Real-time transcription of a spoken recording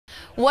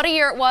What a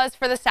year it was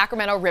for the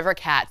Sacramento River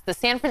Cats. The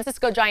San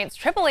Francisco Giants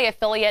AAA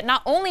affiliate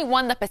not only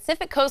won the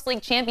Pacific Coast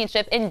League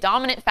championship in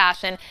dominant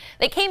fashion,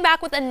 they came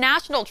back with a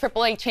national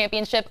AAA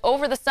championship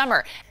over the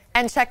summer.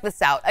 And check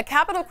this out, a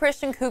Capital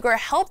Christian Cougar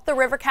helped the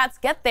River Cats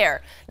get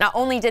there. Not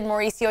only did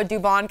Mauricio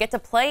Dubon get to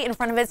play in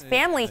front of his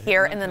family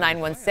here in the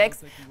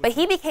 916, but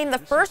he became the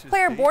first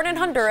player born in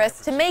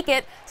Honduras to make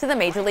it to the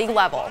major league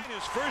level.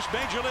 His first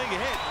major league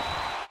hit.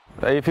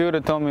 If you would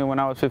have told me when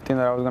I was 15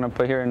 that I was going to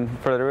play here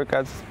for the River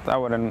Cats, I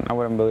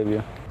wouldn't believe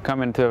you.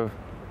 Coming to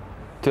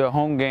a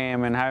home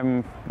game and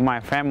having my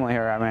family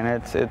here, I mean,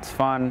 it's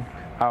fun.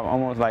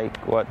 Almost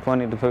like,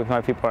 20 to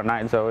 25 people at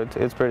night, so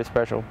it's pretty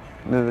special.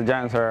 The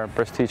Giants are a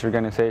prestige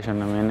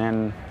organization, I mean,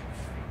 and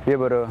be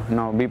able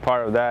to be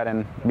part of that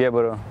and be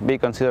able to be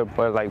considered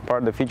like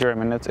part of the future, I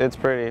mean, it's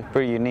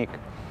pretty unique.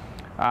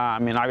 I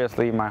mean,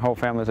 obviously my whole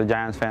family is a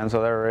Giants fan,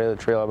 so they're really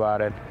thrilled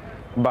about it.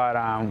 But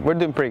we're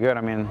doing pretty good.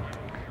 I mean,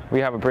 we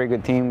have a pretty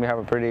good team. We have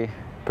a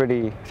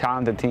pretty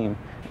talented team.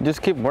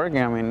 Just keep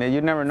working. I mean, you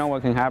never know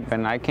what can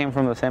happen. I came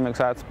from the same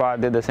exact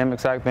spot, did the same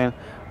exact thing.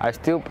 I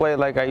still play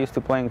like I used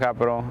to play in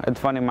Capital. It's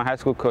funny, my high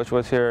school coach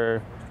was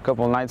here a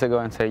couple of nights ago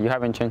and said, "You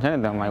haven't changed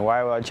anything." I'm like,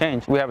 "Why would I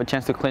change?" We have a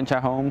chance to clinch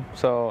at home,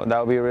 so that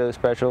will be really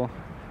special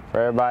for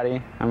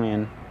everybody. I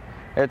mean,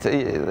 it's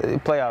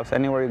playoffs.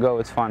 Anywhere you go,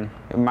 it's fun.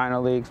 Minor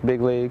leagues,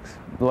 big leagues,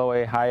 low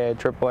A, high A,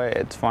 triple A,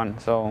 it's fun.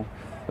 So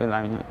I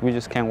mean, we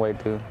just can't wait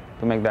to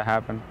make that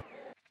happen.